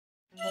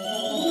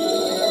Little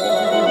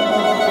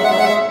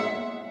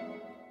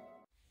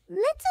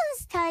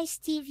Stars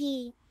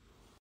TV.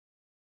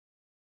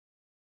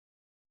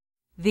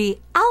 The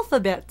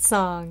Alphabet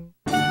Song.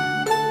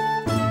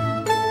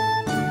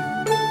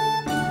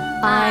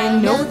 I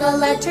know the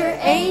letter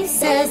A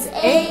says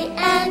A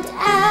and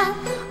A.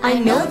 I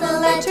know the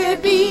letter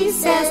B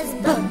says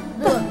B,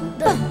 B,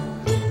 B.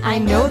 I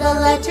know the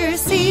letter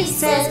C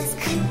says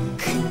K,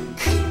 K,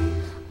 K.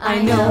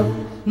 I know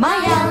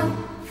my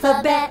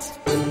alphabet.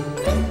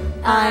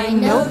 I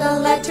know the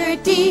letter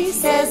D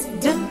says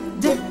D,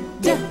 D,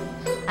 D.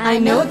 I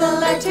know the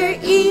letter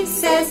E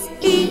says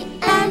E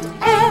and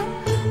F.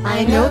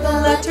 I know the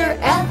letter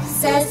F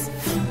says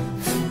F,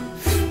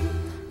 F, F.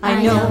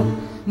 I know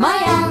my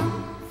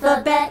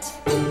alphabet.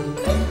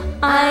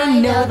 I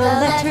know the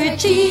letter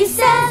G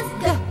says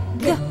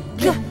G, G,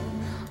 G.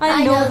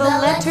 I know the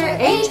letter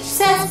H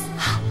says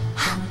H,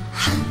 H,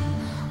 H.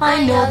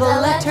 I know the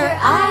letter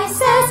I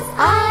says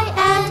I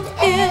and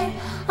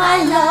I.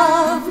 I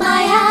love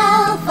my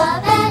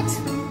alphabet.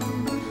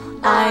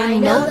 I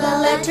know the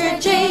letter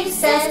J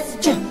says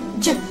J,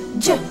 J,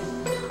 J.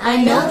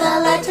 I know the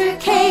letter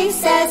K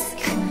says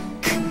K,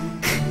 K,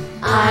 K.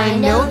 I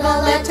know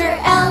the letter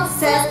L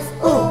says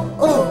O,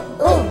 O,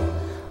 O.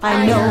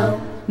 I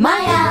know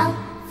my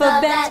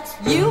alphabet.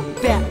 You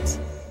bet.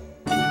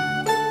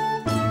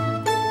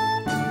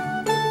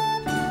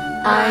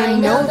 I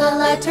know the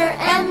letter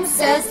M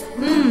says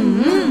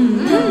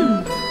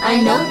I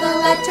know the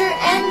letter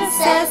N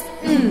says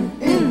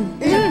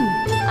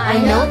I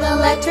know the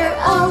letter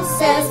O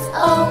says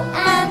O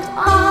and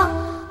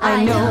A.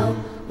 I know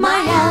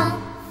my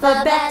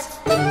alphabet.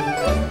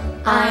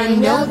 I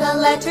know the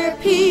letter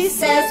P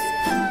says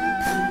P,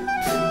 P,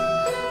 P.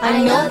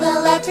 I know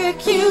the letter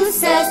Q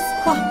says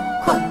Qu,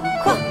 Qu,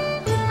 Qu.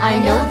 I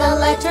know the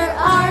letter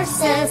R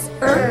says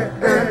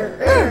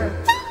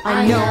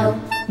I know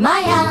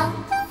my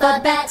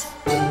alphabet.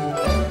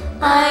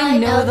 I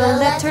know the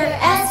letter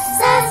S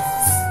says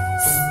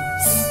S,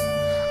 S,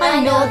 S. I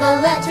know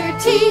the letter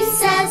T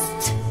says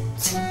T,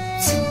 T,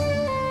 T.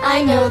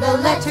 I know the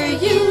letter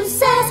U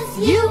says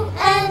U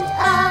and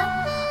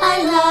I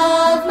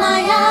love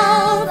my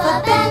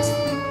alphabet.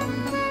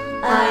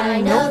 I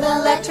know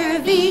the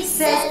letter V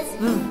says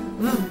V,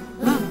 V,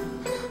 V.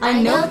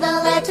 I know the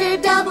letter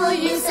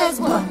W says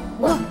W,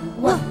 W,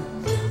 W.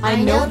 I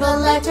know the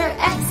letter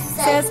X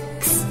says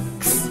X,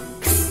 X,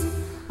 X.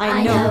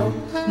 I know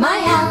my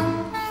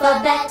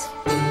alphabet.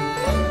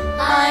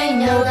 I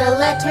know the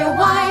letter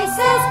Y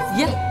says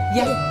Yeah,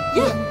 yeah,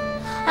 yeah.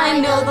 I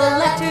know the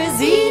letter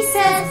Z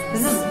says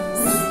Z, Z,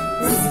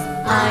 Z.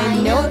 I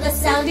know the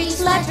sound each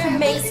letter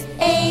makes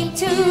A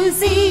to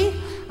Z.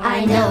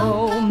 I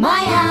know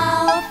my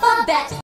alphabet.